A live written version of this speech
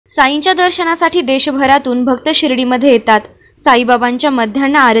साईंच्या दर्शनासाठी देशभरातून भक्त शिर्डीमध्ये येतात। साईबाबांच्या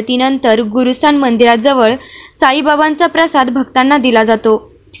मध्यान्ह आरतीनंतर गुरुस्थान मंदिराजवळ साईबाबांचा प्रसाद भक्तांना दिला जातो।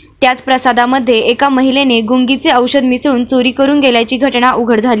 त्याच प्रसादामध्ये एका महिलेने गुंगीचे औषध मिसळून चोरी करून गेल्याची घटना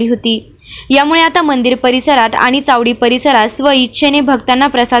उघड झाली होती। यामुळे आता मंदिर परिसरात आणि चावडी परिसरात स्वइच्छेने भक्तांना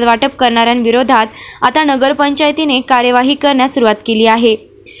प्रसाद वाटप करणाऱ्यांविरोधात आता नगरपंचायतीने कार्यवाही करण्यास सुरुवात केली आहे।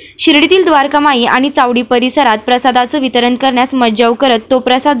 शिर्डीतील द्वारकामाई आणि चावडी परिसरात प्रसादाचं वितरण करण्यास मज्जाव करत तो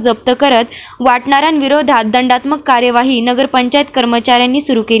प्रसाद जप्त करत वाटणाऱ्यांविरोधात दंडात्मक कार्यवाही नगरपंचायत कर्मचाऱ्यांनी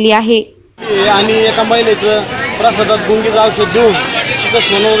सुरू केली आहे। आणि एका महिलेचं प्रसादात गुंगीचं औषध देऊन तिथं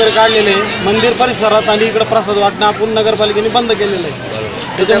सोनं वगैरे काढलेले मंदिर परिसरात आणि इकडे प्रसाद वाटणं आपण नगरपालिकेने बंद केलेलं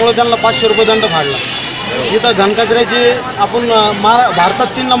आहे। त्याच्यामुळे त्यांना 500 रुपये दंड फाडला। इथं घनकचऱ्याची आपण भारतात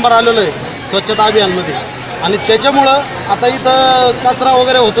 3 नंबर आलेलो आहे स्वच्छता अभियानमध्ये आणि त्याच्यामुळं आता इथं कचरा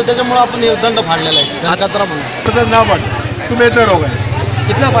वगैरे होतो त्याच्यामुळे आपण दंड फाडलेला आहे कचरा म्हणून। प्रसाद ना बांटे तुम्हें तो रोग है।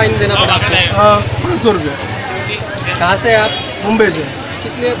 कितना फाइन देना पड़ा आपको? 500 रुपये। कहाँ से आप? मुंबई से।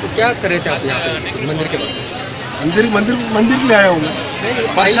 किसने क्या कर रहे थे आप यहाँ पे मंदिर के बाद? मंदिर के लिए आया हूँ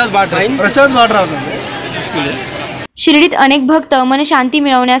मैं। प्रसाद बांट रहा था मैं इसके लिए। शिर्डीत अनेक भक्त मन शांती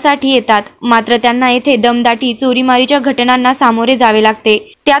मिळवण्यासाठी येतात, मात्र त्यांना येथे दमदाटी चोरीमारीच्या घटनांना सामोरे जावे लागते।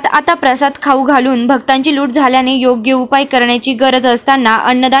 त्यात आता प्रसाद खाऊ घालून भक्तांची लूट झाल्याने योग्य उपाय करण्याची गरज असताना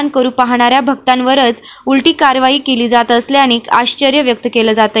अन्नदान करू पाहणाऱ्या भक्तांवरच उलटी कारवाई केली जात असल्याने आश्चर्य व्यक्त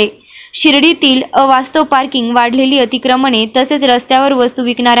केलं जातंय। शिर्डीतील अवास्तव पार्किंग, वाढलेली अतिक्रमणे तसेच रस्त्यावर वस्तू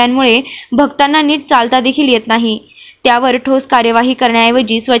विकणाऱ्यांमुळे भक्तांना नीट चालता देखील येत नाही। त्यावर ठोस कार्यवाही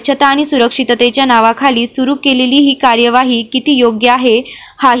करण्याऐवजी स्वच्छता आणि सुरक्षिततेच्या नावाखाली सुरू केलेली ही कार्यवाही किती योग्य आहे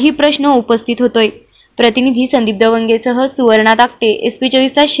हाही प्रश्न उपस्थित होतोय। प्रतिनिधी संदीप दवंगेसह सुवर्णा ताकटे,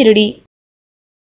 SP24 शिर्डी।